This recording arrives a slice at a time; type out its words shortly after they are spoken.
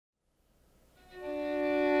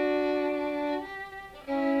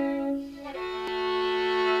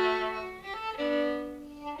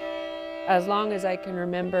As long as I can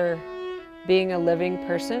remember being a living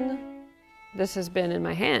person, this has been in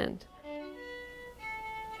my hand.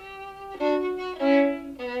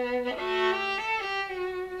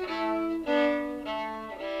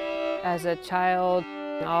 As a child,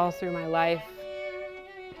 all through my life,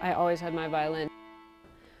 I always had my violin.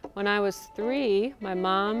 When I was 3, my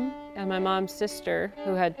mom and my mom's sister,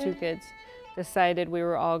 who had 2 kids, decided we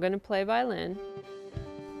were all going to play violin.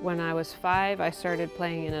 When I was 5, I started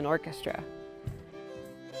playing in an orchestra.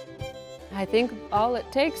 I think all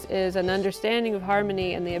it takes is an understanding of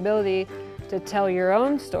harmony and the ability to tell your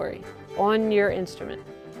own story on your instrument.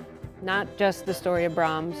 Not just the story of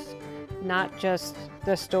Brahms, not just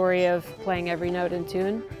the story of playing every note in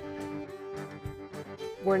tune.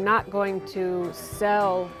 We're not going to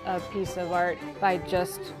sell a piece of art by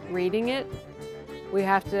just reading it. We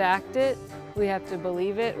have to act it, we have to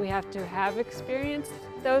believe it, we have to have experienced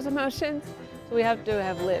those emotions, so we have to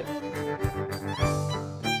have lived.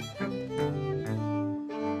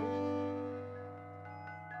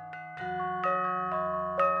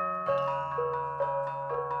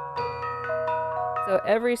 So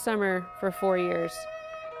every summer for 4 years,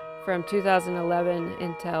 from 2011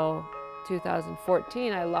 until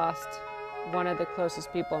 2014, I lost one of the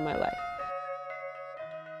closest people in my life.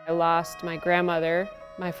 I lost my grandmother,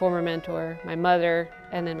 my former mentor, my mother,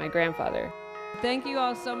 and then my grandfather. Thank you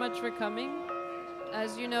all so much for coming.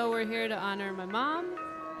 As you know, we're here to honor my mom.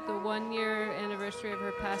 The 1-year anniversary of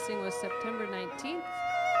her passing was September 19th.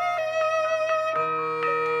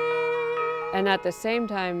 And at the same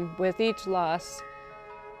time, with each loss,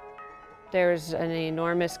 there's an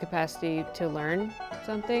enormous capacity to learn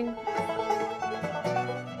something.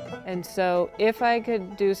 And so if I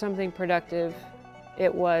could do something productive,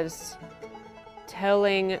 it was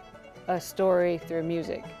telling a story through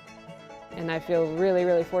music. And I feel really,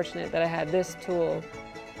 really fortunate that I had this tool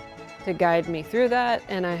to guide me through that.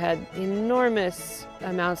 And I had enormous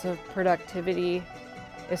amounts of productivity,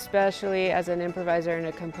 especially as an improviser and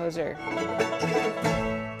a composer.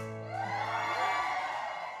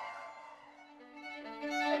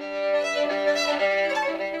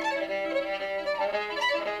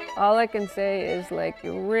 All I can say is, like,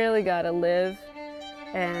 you really gotta live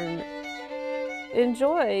and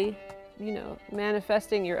enjoy, you know,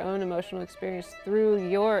 manifesting your own emotional experience through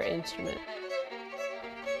your instrument.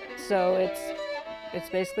 So it's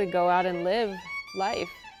basically go out and live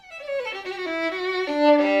life.